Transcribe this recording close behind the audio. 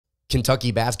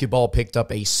Kentucky basketball picked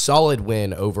up a solid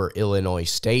win over Illinois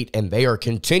State, and they are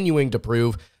continuing to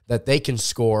prove that they can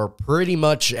score pretty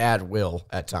much at will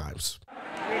at times.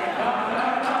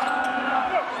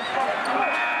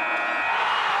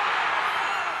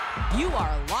 You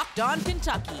are Locked On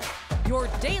Kentucky, your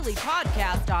daily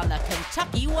podcast on the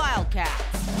Kentucky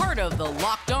Wildcats, part of the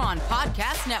Locked On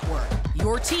Podcast Network,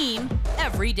 your team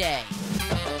every day.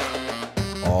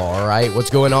 All right, what's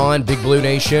going on, Big Blue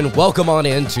Nation? Welcome on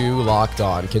into Locked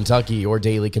On Kentucky, your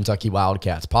daily Kentucky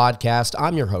Wildcats podcast.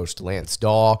 I'm your host, Lance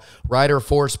Dawe, writer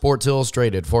for Sports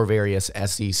Illustrated for various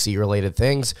SEC-related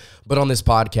things. But on this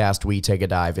podcast, we take a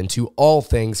dive into all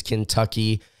things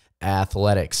Kentucky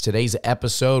athletics. Today's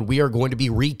episode, we are going to be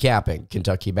recapping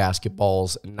Kentucky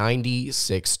basketball's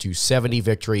 96-70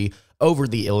 victory over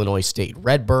the Illinois State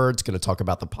Redbirds. Going to talk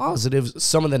about the positives,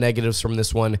 some of the negatives from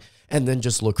this one, and then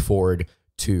just look forward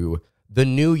to the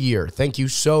new year. Thank you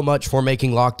so much for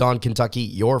making Locked On Kentucky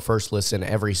your first listen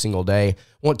every single day.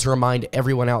 Want to remind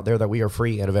everyone out there that we are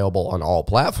free and available on all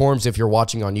platforms. If you're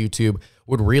watching on YouTube,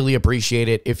 would really appreciate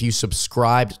it if you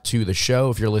subscribed to the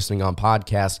show. If you're listening on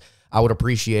podcast, I would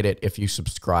appreciate it if you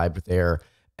subscribed there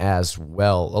as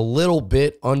well. A little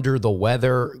bit under the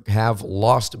weather, have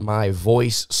lost my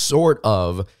voice, sort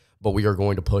of, but we are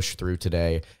going to push through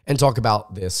today and talk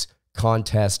about this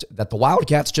contest that the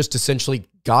Wildcats just essentially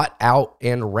got out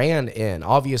and ran in.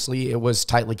 Obviously, it was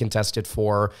tightly contested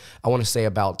for, I want to say,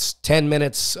 about 10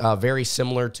 minutes, very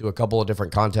similar to a couple of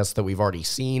different contests that we've already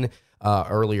seen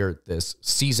earlier this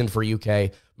season for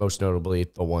UK, most notably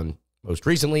the one most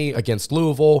recently against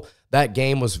Louisville. That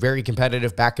game was very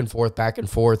competitive, back and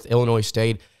forth. Illinois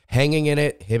State hanging in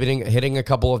it, hitting a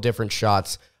couple of different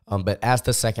shots. But as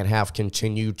the second half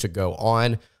continued to go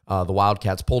on, the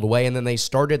Wildcats pulled away, and then they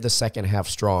started the second half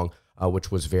strong, which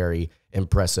was very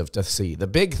impressive to see. The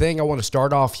big thing I want to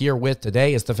start off here with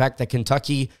today is the fact that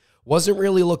Kentucky wasn't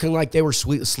really looking like they were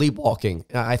sleepwalking.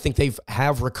 I think they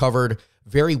have recovered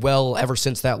very well ever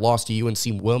since that loss to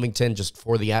UNC Wilmington, just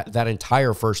for that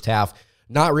entire first half,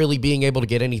 not really being able to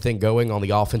get anything going on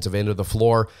the offensive end of the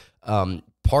floor,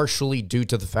 partially due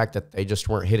to the fact that they just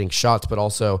weren't hitting shots, but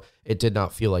also it did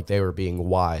not feel like they were being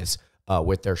wise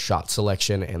with their shot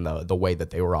selection and the way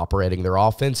that they were operating their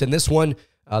offense. And this one,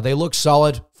 they looked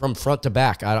solid from front to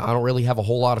back. I don't really have a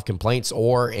whole lot of complaints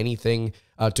or anything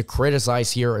to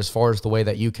criticize here as far as the way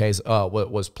that UK's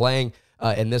was playing.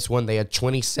 In this one, they had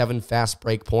 27 fast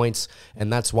break points,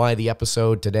 and that's why the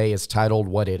episode today is titled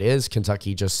What It Is.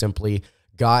 Kentucky just simply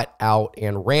got out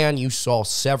and ran. You saw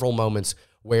several moments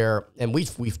where, and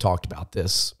we've talked about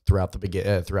this throughout the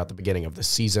beginning of the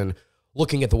season,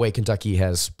 looking at the way Kentucky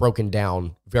has broken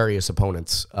down various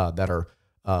opponents that are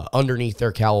underneath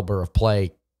their caliber of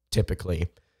play. Typically,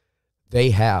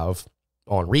 they have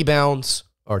on rebounds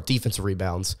or defensive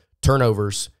rebounds,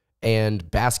 turnovers, and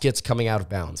baskets coming out of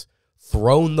bounds,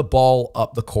 thrown the ball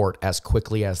up the court as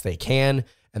quickly as they can,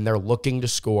 and they're looking to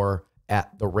score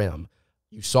at the rim.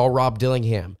 You saw Rob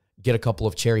Dillingham get a couple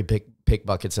of cherry pick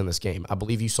buckets in this game. I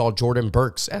believe you saw Jordan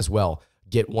Burks as well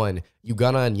get one.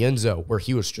 Ugonna and Yenzo, where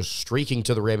he was just streaking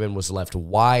to the rim and was left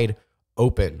wide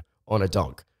open on a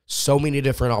dunk. So many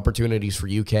different opportunities for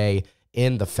UK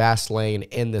in the fast lane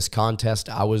in this contest.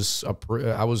 I was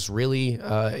really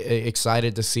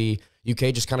excited to see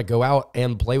UK just kind of go out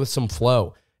and play with some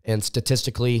flow. And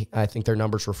statistically, I think their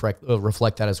numbers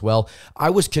reflect that as well.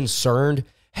 I was concerned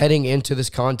heading into this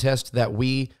contest that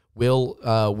we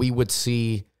would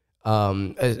see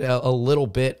a little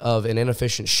bit of an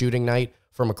inefficient shooting night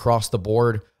from across the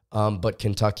board, but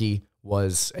Kentucky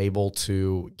was able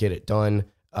to get it done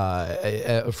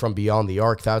from beyond the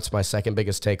arc. That's my second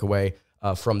biggest takeaway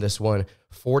from this one.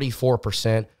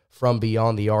 44% from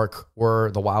beyond the arc were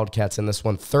the Wildcats in this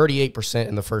one, 38%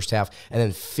 in the first half, and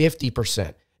then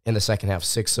 50% in the second half,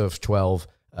 6 of 12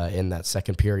 in that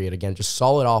second period. Again, just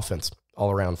solid offense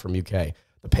all around from UK.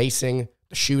 The pacing,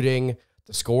 the shooting,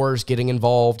 the scores getting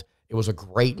involved. It was a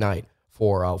great night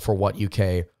for what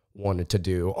UK wanted to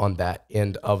do on that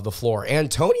end of the floor.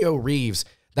 Antonio Reeves,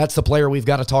 that's the player we've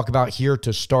got to talk about here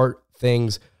to start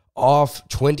things off.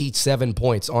 27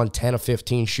 points on 10 of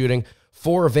 15 shooting,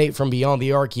 4 of 8 from beyond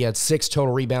the arc. He had 6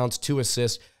 total rebounds, 2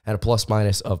 assists, and a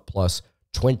plus-minus of plus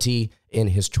 20 in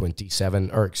his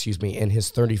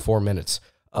 34 minutes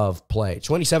of play.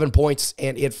 27 points,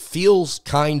 and it feels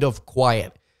kind of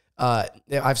quiet.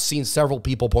 I've seen several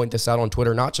people point this out on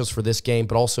Twitter, not just for this game,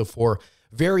 but also for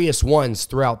various ones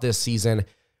throughout this season.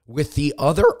 With the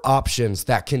other options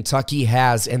that Kentucky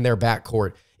has in their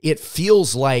backcourt, it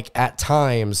feels like at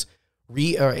times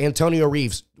Antonio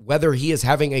Reeves, whether he is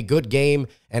having a good game,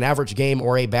 an average game,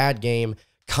 or a bad game,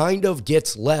 kind of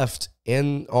gets left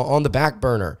on the back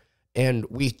burner. And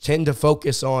we tend to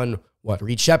focus on what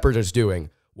Reed Sheppard is doing,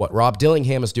 what Rob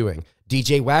Dillingham is doing.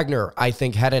 DJ Wagner, I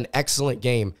think, had an excellent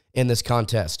game in this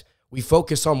contest. We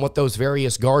focus on what those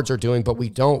various guards are doing, but we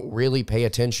don't really pay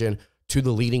attention to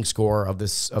the leading scorer of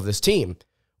this team,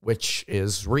 which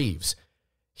is Reeves.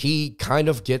 He kind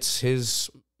of gets his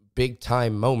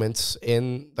big-time moments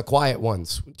in the quiet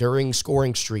ones during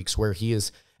scoring streaks where he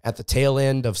is at the tail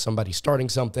end of somebody starting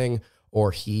something,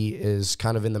 or he is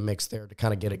kind of in the mix there to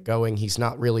kind of get it going. He's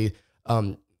not really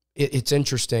it's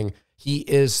interesting. He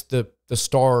is the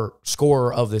star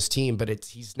scorer of this team, but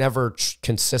he's never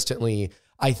consistently,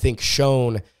 I think,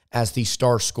 shown as the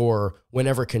star scorer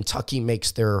whenever Kentucky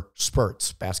makes their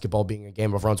spurts. Basketball being a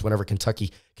game of runs, whenever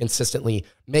Kentucky consistently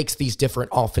makes these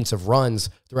different offensive runs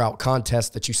throughout contests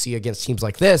that you see against teams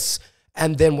like this,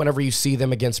 and then whenever you see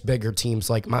them against bigger teams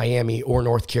like Miami or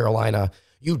North Carolina,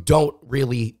 you don't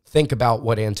really think about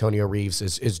what Antonio Reeves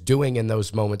is doing in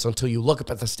those moments until you look up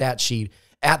at the stat sheet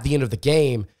at the end of the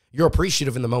game. You're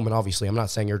appreciative in the moment, obviously. I'm not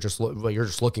saying you're just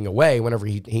looking away whenever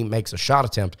he makes a shot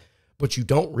attempt, but you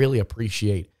don't really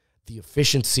appreciate the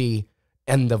efficiency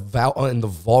and the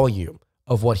volume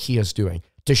of what he is doing.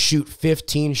 To shoot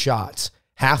 15 shots,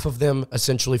 half of them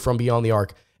essentially from beyond the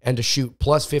arc, and to shoot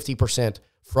plus 50%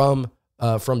 from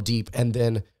deep, and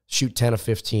then shoot 10 of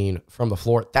 15 from the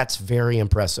floor. That's very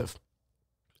impressive.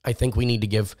 I think we need to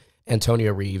give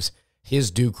Antonio Reeves his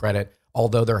due credit,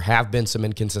 although there have been some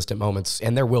inconsistent moments,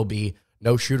 and there will be.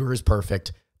 No shooter is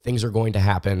perfect. Things are going to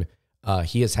happen.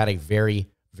 He has had a very,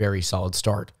 very solid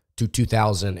start to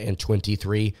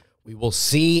 2023. We will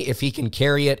see if he can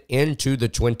carry it into the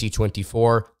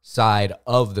 2024 side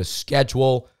of the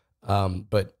schedule.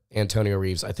 But Antonio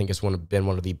Reeves, I think, has been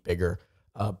one of the bigger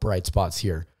bright spots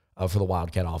here for the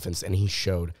Wildcat offense, and he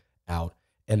showed out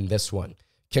in this one.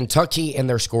 Kentucky and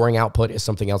their scoring output is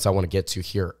something else I want to get to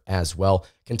here as well.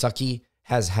 Kentucky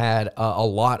has had a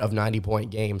lot of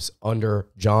 90-point games under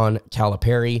John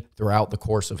Calipari throughout the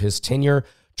course of his tenure.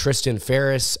 Tristan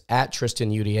Ferris at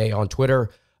Tristan UDA on Twitter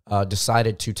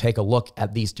decided to take a look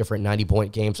at these different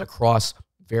 90-point games across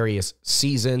various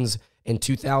seasons. In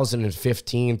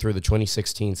 2015 through the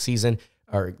 2016 season,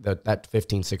 or that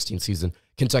 15-16 season,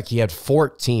 Kentucky had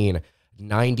 14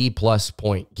 90-plus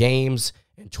point games.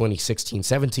 In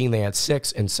 2016-17, they had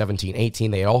 6. In 17-18,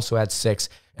 they also had 6.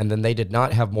 And then they did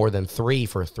not have more than 3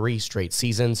 for 3 straight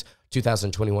seasons.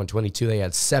 2021-22, they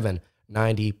had 7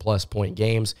 90-plus point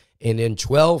games. And in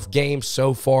 12 games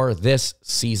so far this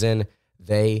season,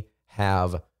 they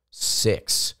have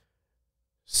 6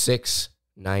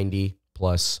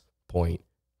 90-plus point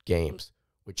games,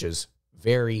 which is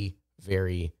very,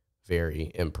 very,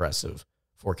 very impressive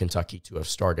for Kentucky to have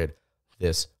started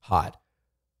this hot.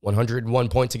 101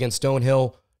 points against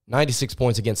Stonehill, 96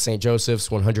 points against St. Joseph's,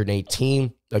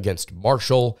 118 against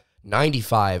Marshall,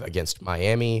 95 against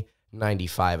Miami,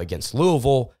 95 against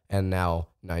Louisville, and now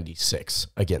 96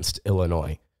 against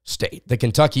Illinois State. The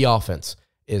Kentucky offense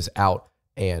is out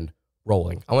and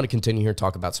rolling. I want to continue here and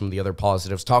talk about some of the other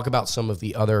positives, talk about some of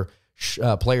the other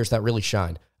players that really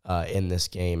shined in this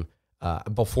game.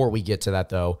 Before we get to that,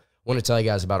 though, I want to tell you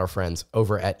guys about our friends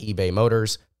over at eBay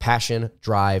Motors. Passion,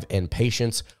 drive, and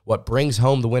patience. What brings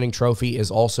home the winning trophy is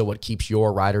also what keeps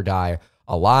your ride or die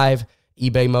alive.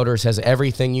 eBay Motors has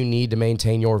everything you need to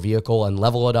maintain your vehicle and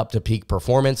level it up to peak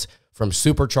performance, from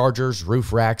superchargers,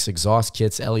 roof racks, exhaust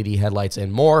kits, LED headlights,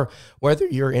 and more. Whether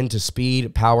you're into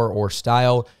speed, power, or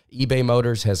style, eBay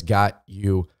Motors has got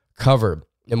you covered.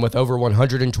 And with over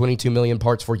 122 million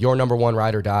parts for your number one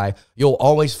ride or die, you'll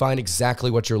always find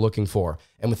exactly what you're looking for.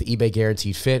 And with eBay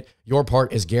Guaranteed Fit, your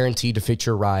part is guaranteed to fit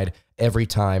your ride every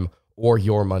time or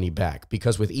your money back.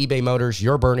 Because with eBay Motors,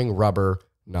 you're burning rubber,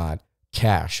 not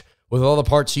cash. With all the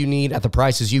parts you need at the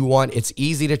prices you want, it's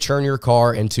easy to turn your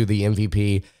car into the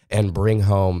MVP and bring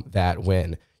home that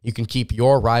win. You can keep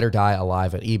your ride or die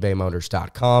alive at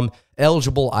ebaymotors.com.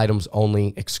 Eligible items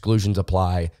only. Exclusions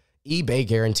apply. eBay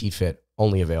Guaranteed Fit,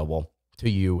 only available to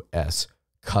U.S.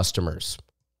 customers.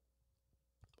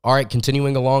 All right,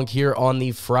 continuing along here on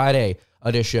the Friday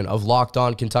edition of Locked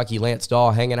On Kentucky. Lance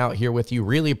Dawe hanging out here with you.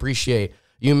 Really appreciate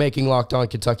you making Locked On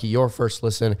Kentucky your first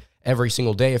listen every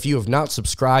single day. If you have not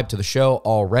subscribed to the show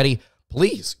already,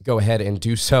 please go ahead and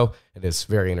do so. It is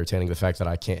very entertaining, the fact that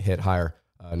I can't hit higher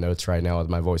notes right now with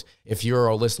my voice. If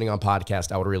you're listening on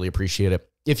podcast, I would really appreciate it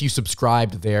if you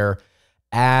subscribed there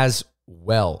as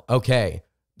well. Okay,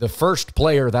 the first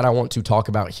player that I want to talk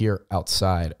about here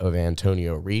outside of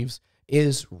Antonio Reeves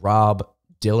is Rob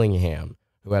Dillingham,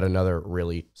 who had another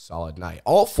really solid night.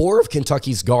 All 4 of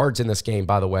Kentucky's guards in this game,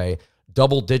 by the way,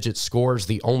 double-digit scores,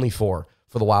 the only 4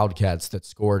 for the Wildcats that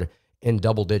scored in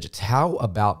double digits. How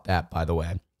about that, by the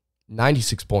way?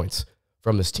 96 points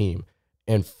from this team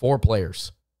and 4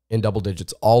 players in double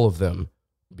digits, all of them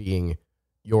being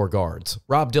your guards.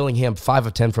 Rob Dillingham, 5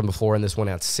 of 10 from the floor in this one,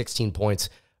 had 16 points,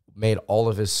 made all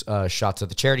of his shots at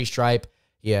the charity stripe.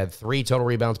 He had 3 total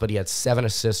rebounds, but he had 7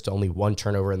 assists, only 1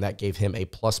 turnover, and that gave him a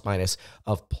plus-minus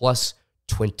of plus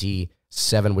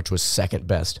 27, which was second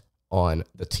best on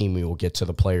the team. We will get to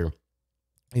the player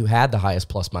who had the highest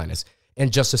plus-minus in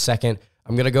just a second.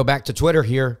 I'm going to go back to Twitter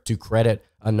here to credit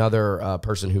another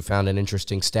person who found an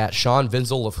interesting stat. Sean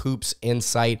Vinzel of Hoops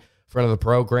Insight, friend of the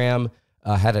program,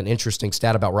 had an interesting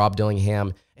stat about Rob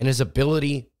Dillingham and his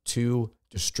ability to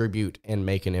distribute and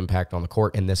make an impact on the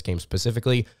court in this game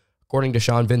specifically. According to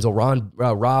Sean Vinzel,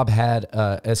 Rob had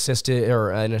an assist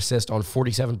on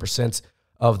 47%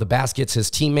 of the baskets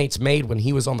his teammates made when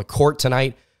he was on the court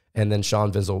tonight. And then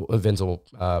Sean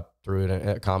Vinzel threw in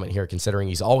a comment here, considering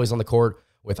he's always on the court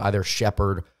with either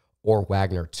Sheppard or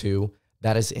Wagner too.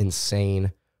 That is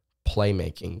insane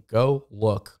playmaking. Go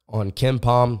look on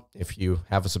KenPom if you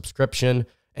have a subscription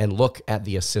and look at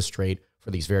the assist rate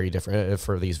for these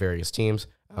various teams.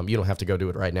 You don't have to go do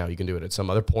it right now. You can do it at some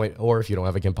other point, or if you don't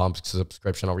have a KenPom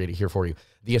subscription, I'll read it here for you.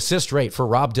 The assist rate for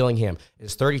Rob Dillingham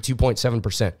is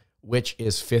 32.7%, which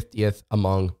is 50th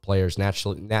among players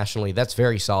nationally. That's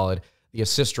very solid. The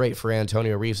assist rate for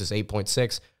Antonio Reeves is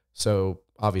 8.6. So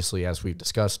obviously, as we've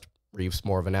discussed, Reeves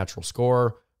more of a natural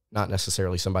scorer, not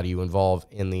necessarily somebody you involve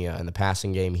in the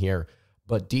passing game here.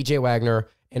 But DJ Wagner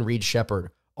and Reed Sheppard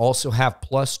also have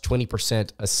plus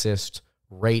 20% assist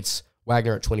rates.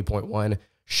 Wagner at 20.1,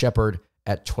 Sheppard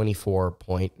at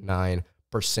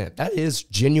 24.9%. That is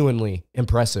genuinely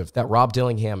impressive that Rob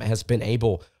Dillingham has been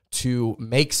able to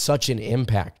make such an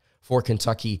impact for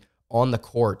Kentucky on the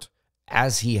court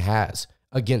as he has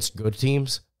against good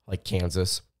teams like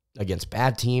Kansas, against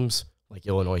bad teams like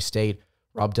Illinois State.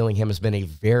 Rob Dillingham has been a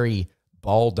very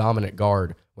ball-dominant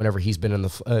guard whenever he's been on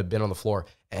the floor,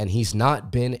 and he's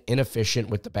not been inefficient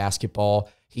with the basketball.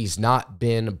 He's not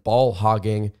been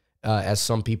ball-hogging, as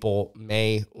some people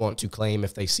may want to claim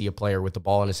if they see a player with the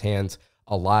ball in his hands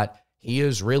a lot. He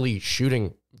is really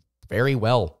shooting very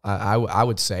well, I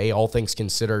would say, all things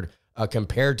considered,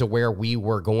 compared to where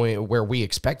we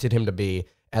expected him to be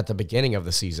at the beginning of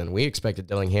the season. We expected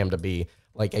Dillingham to be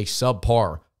like a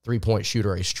subpar three-point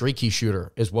shooter, a streaky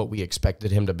shooter is what we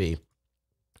expected him to be.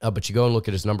 But you go and look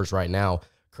at his numbers right now,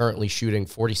 currently shooting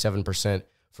 47%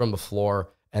 from the floor,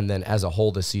 and then as a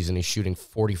whole this season, he's shooting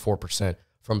 44%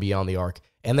 from beyond the arc.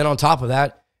 And then on top of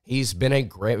that, he's been a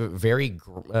very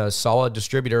solid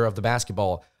distributor of the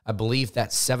basketball. I believe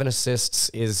that 7 assists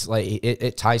is like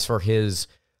it ties for his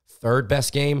third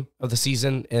best game of the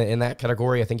season in that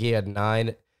category. I think he had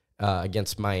 9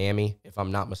 against Miami, if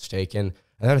I'm not mistaken.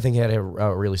 And then I think he had a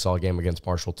really solid game against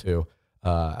Marshall too.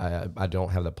 I don't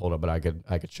have that pulled up, but I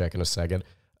could check in a second.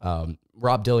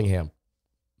 Rob Dillingham,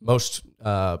 most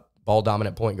ball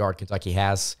dominant point guard Kentucky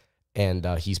has, and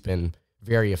he's been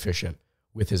very efficient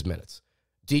with his minutes.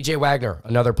 DJ Wagner,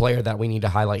 another player that we need to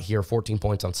highlight here, 14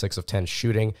 points on 6 of 10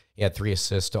 shooting. He had 3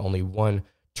 assists to only 1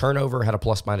 turnover, had a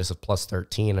plus-minus of plus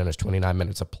 13 in his 29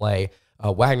 minutes of play.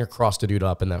 Wagner crossed a dude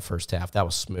up in that first half. That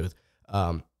was smooth.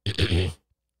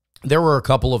 There were a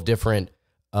couple of different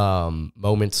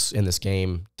moments in this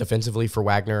game defensively for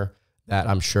Wagner that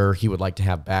I'm sure he would like to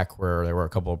have back, where there were a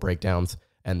couple of breakdowns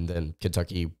and then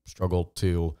Kentucky struggled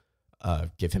to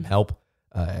give him help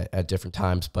at different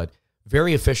times. But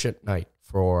very efficient night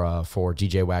for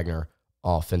DJ Wagner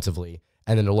offensively.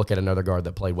 And then to look at another guard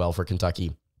that played well for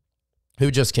Kentucky,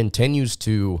 who just continues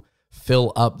to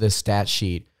fill up this stat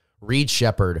sheet, Reed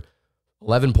Sheppard,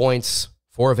 11 points,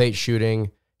 4 of 8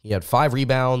 shooting. He had 5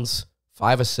 rebounds,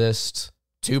 5 assists,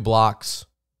 2 blocks,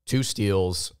 2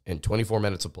 steals, in 24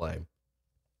 minutes of play.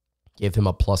 Gave him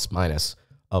a plus-minus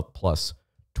of plus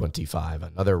 25.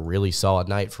 Another really solid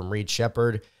night from Reed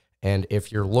Sheppard. And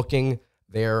if you're looking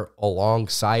there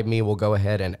alongside me, we'll go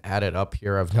ahead and add it up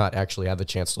here. I've not actually had the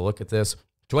chance to look at this.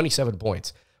 27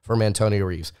 points from Antonio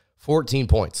Reeves, 14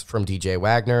 points from DJ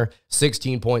Wagner,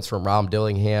 16 points from Rob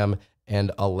Dillingham,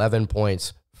 and 11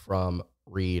 points from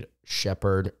Reed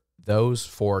Sheppard. Those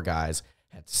 4 guys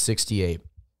had 68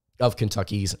 of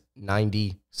Kentucky's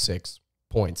 96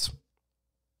 points.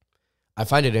 I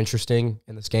find it interesting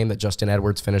in this game that Justin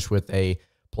Edwards finished with a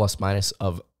plus-minus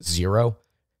of 0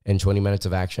 in 20 minutes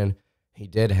of action. He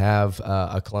did have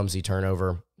a clumsy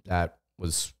turnover that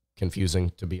was confusing,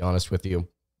 to be honest with you.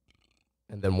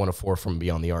 And then 1 of 4 from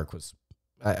beyond the arc was,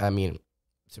 I mean,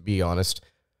 to be honest,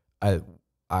 I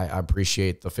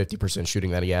appreciate the 50%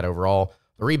 shooting that he had overall.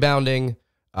 The rebounding,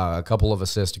 a couple of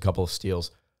assists, a couple of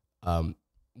steals.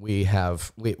 we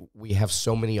have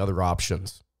so many other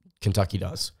options. Kentucky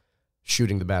does,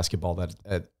 shooting the basketball,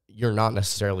 that you're not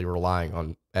necessarily relying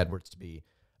on Edwards to be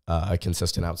a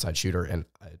consistent outside shooter. And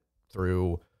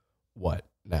through what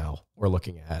now? We're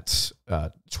looking at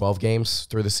 12 games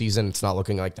through the season. It's not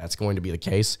looking like that's going to be the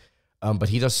case. But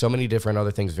he does so many different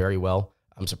other things very well.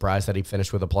 I'm surprised that he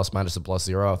finished with a plus-minus of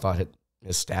 +0. I thought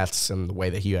his stats and the way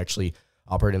that he actually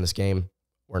operated in this game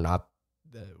were not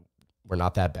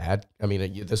that bad. I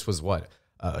mean, this was what,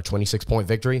 a 26-point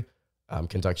victory.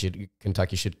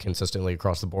 Kentucky should consistently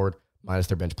across the board, minus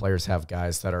their bench players, have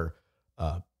guys that are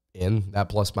in that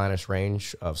plus-minus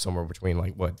range of somewhere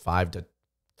between 5 to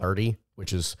 30,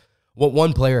 which is what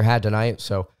one player had tonight.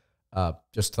 So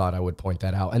just thought I would point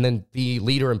that out. And then the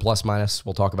leader in plus-minus,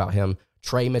 we'll talk about him.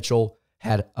 Trey Mitchell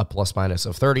had a plus-minus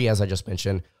of 30, as I just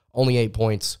mentioned, only 8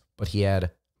 points, but he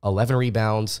had 11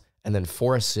 rebounds and then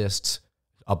 4 assists,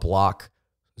 a block,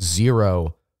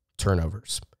 0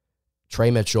 turnovers.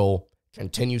 Trey Mitchell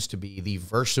continues to be the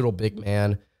versatile big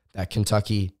man that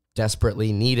Kentucky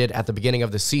desperately needed at the beginning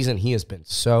of the season. He has been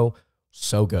so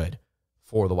good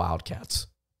for the Wildcats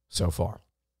so far.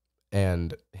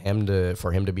 And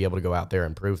for him to be able to go out there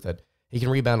and prove that he can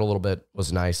rebound a little bit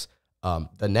was nice.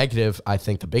 The negative, I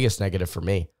think the biggest negative for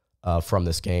me from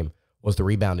this game was the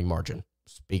rebounding margin.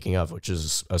 Speaking of, which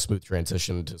is a smooth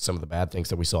transition to some of the bad things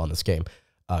that we saw in this game.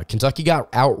 Kentucky got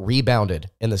out-rebounded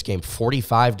in this game,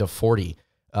 45-40.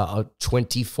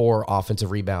 24 offensive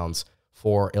rebounds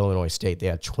for Illinois State. They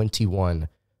had 21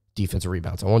 defensive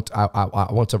rebounds. I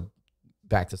want to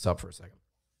back this up for a second.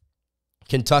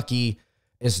 Kentucky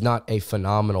is not a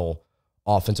phenomenal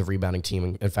offensive rebounding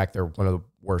team. In fact, they're one of the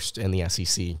worst in the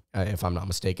SEC, if I'm not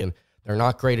mistaken. They're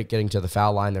not great at getting to the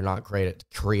foul line. They're not great at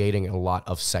creating a lot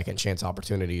of second chance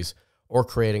opportunities or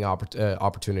creating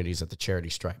opportunities at the charity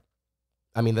stripe.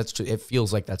 I mean, it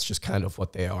feels like that's just kind of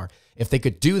what they are. If they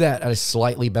could do that at a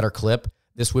slightly better clip,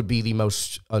 this would be the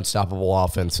most unstoppable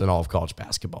offense in all of college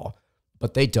basketball.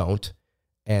 But they don't,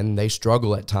 and they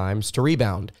struggle at times to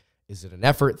rebound. Is it an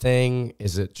effort thing?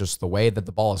 Is it just the way that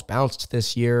the ball has bounced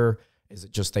this year? Is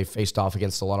it just they faced off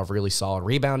against a lot of really solid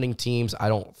rebounding teams? I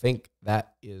don't think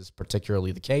that is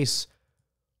particularly the case,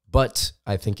 but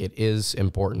I think it is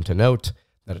important to note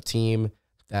that a team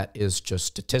that is just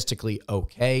statistically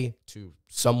okay to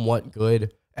somewhat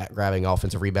good at grabbing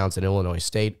offensive rebounds in Illinois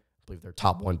State, I believe they're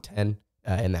top 110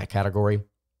 in that category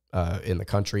in the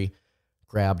country,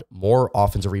 grabbed more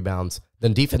offensive rebounds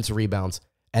than defensive rebounds,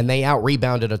 and they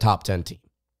out-rebounded a top 10 team.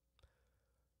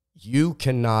 You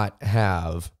cannot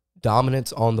have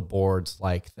dominance on the boards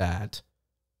like that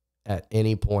at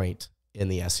any point in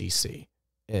the SEC,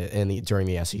 during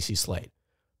the SEC slate,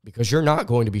 because you're not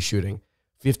going to be shooting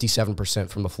 57%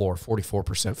 from the floor,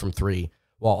 44% from three,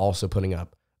 while also putting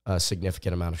up a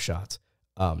significant amount of shots.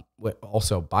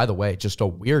 Also, by the way, just a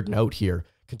weird note here,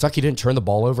 Kentucky didn't turn the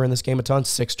ball over in this game a ton,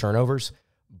 6 turnovers,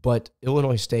 but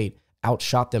Illinois State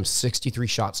outshot them 63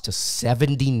 shots to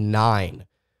 79.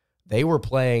 They were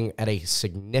playing at a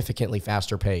significantly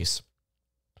faster pace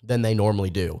than they normally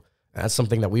do. And that's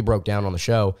something that we broke down on the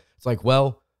show. It's like,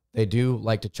 well, they do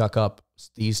like to chuck up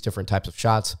these different types of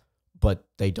shots, but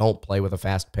they don't play with a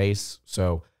fast pace.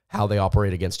 So how they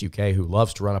operate against UK, who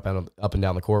loves to run up and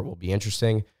down the court, will be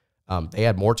interesting. They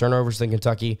had more turnovers than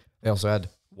Kentucky. They also had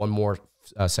one more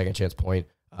second chance point,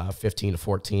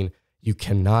 15-14. You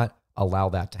cannot allow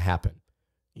that to happen.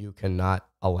 You cannot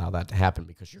allow that to happen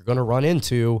because you're going to run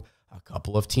into a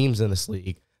couple of teams in this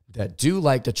league that do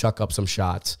like to chuck up some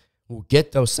shots, will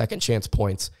get those second chance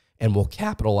points, and will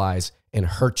capitalize and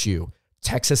hurt you.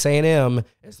 Texas A&M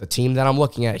is the team that I'm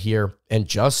looking at here. In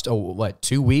just,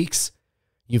 2 weeks,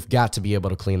 you've got to be able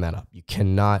to clean that up. You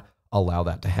cannot allow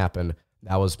that to happen.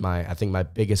 That was I think my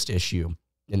biggest issue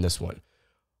in this one.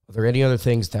 Are there any other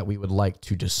things that we would like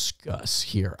to discuss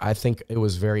here? I think it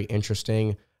was very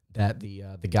interesting that the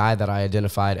guy that I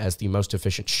identified as the most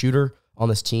efficient shooter on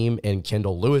this team in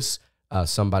Kendall Lewis,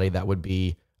 somebody that would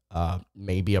be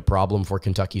maybe a problem for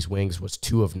Kentucky's wings, was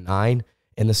 2 of 9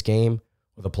 in this game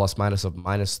with a plus-minus of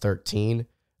 -13.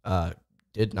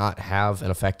 Did not have an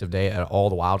effective day at all.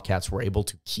 The Wildcats were able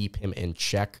to keep him in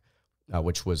check,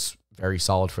 which was very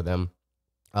solid for them.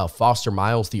 Foster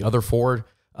Miles, the other forward,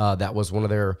 that was one of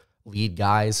their lead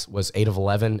guys, was 8 of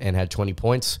 11 and had 20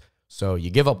 points. So you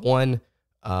give up one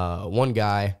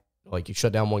guy, like you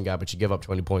shut down one guy, but you give up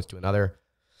 20 points to another.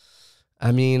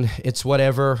 I mean, it's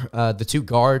whatever. The two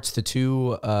guards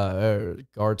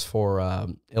for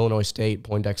Illinois State,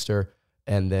 Poindexter,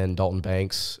 and then Dalton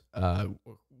Banks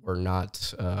were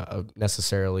not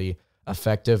necessarily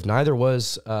effective. Neither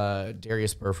was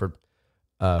Darius Burford,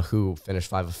 who finished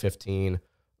 5 of 15.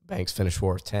 Banks finished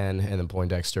 4 of 10, and then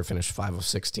Poindexter finished 5 of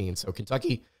 16. So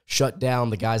Kentucky shut down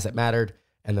the guys that mattered,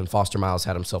 and then Foster Miles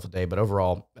had himself a day. But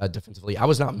overall, defensively, I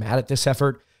was not mad at this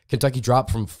effort. Kentucky dropped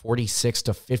from 46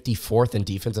 to 54th in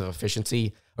defensive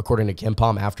efficiency, according to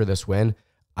KenPom, after this win.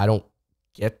 I don't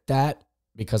get that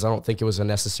because I don't think it was a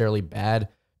necessarily bad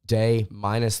day,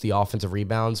 minus the offensive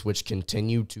rebounds, which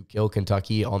continue to kill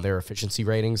Kentucky on their efficiency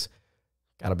ratings.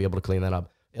 Got to be able to clean that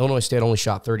up. Illinois State only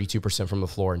shot 32% from the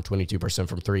floor and 22%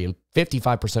 from three and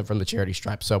 55% from the charity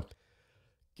stripe. So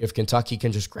if Kentucky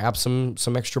can just grab some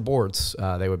extra boards,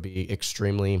 they would be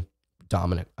extremely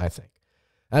dominant, I think.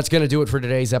 That's going to do it for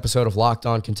today's episode of Locked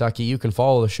On Kentucky. You can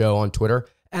follow the show on Twitter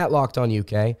at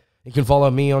LockedOnUK. You can follow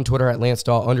me on Twitter at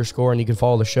LanceDawe_, and you can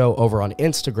follow the show over on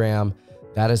Instagram.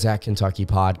 That is at Kentucky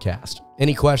Podcast.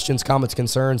 Any questions, comments,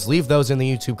 concerns, leave those in the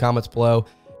YouTube comments below.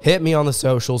 Hit me on the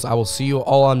socials. I will see you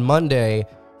all on Monday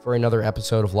for another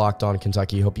episode of Locked On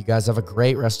Kentucky. Hope you guys have a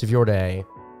great rest of your day,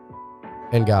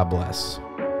 and God bless.